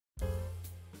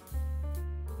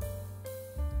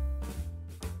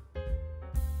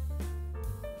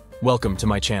Welcome to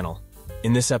my channel.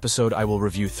 In this episode, I will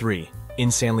review 3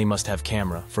 insanely must-have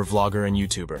camera for vlogger and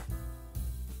YouTuber.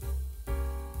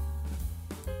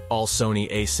 All Sony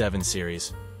A7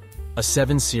 series. A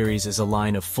 7 series is a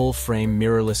line of full-frame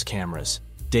mirrorless cameras,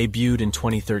 debuted in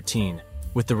 2013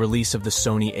 with the release of the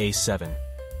Sony A7.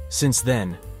 Since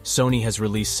then, Sony has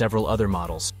released several other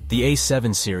models. The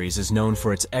A7 series is known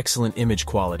for its excellent image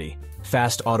quality,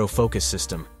 fast autofocus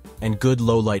system, and good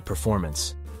low-light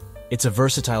performance. It's a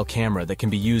versatile camera that can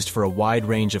be used for a wide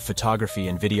range of photography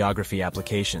and videography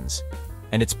applications,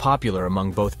 and it's popular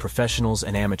among both professionals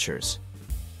and amateurs.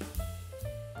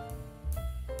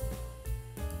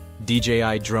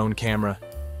 DJI drone camera.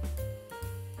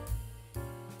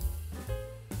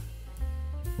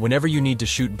 Whenever you need to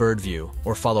shoot bird view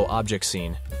or follow object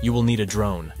scene, you will need a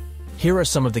drone. Here are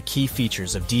some of the key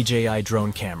features of DJI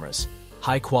drone cameras.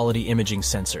 High-quality imaging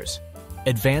sensors,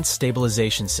 advanced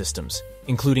stabilization systems,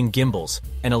 including gimbals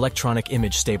and electronic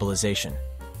image stabilization,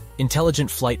 intelligent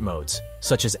flight modes,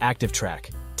 such as Active Track,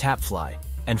 Tap Fly,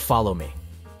 and Follow Me,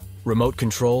 remote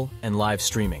control and live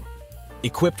streaming,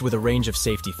 equipped with a range of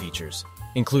safety features,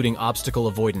 including obstacle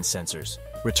avoidance sensors,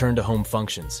 return-to-home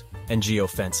functions, and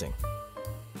geofencing.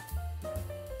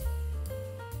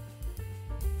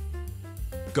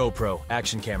 GoPro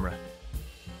action camera.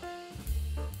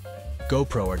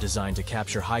 GoPro are designed to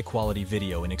capture high-quality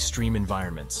video in extreme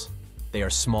environments. They are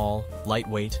small,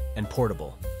 lightweight, and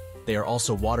portable. They are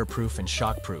also waterproof and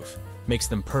shockproof, makes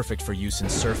them perfect for use in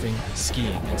surfing, skiing,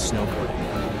 and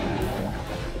snowboarding.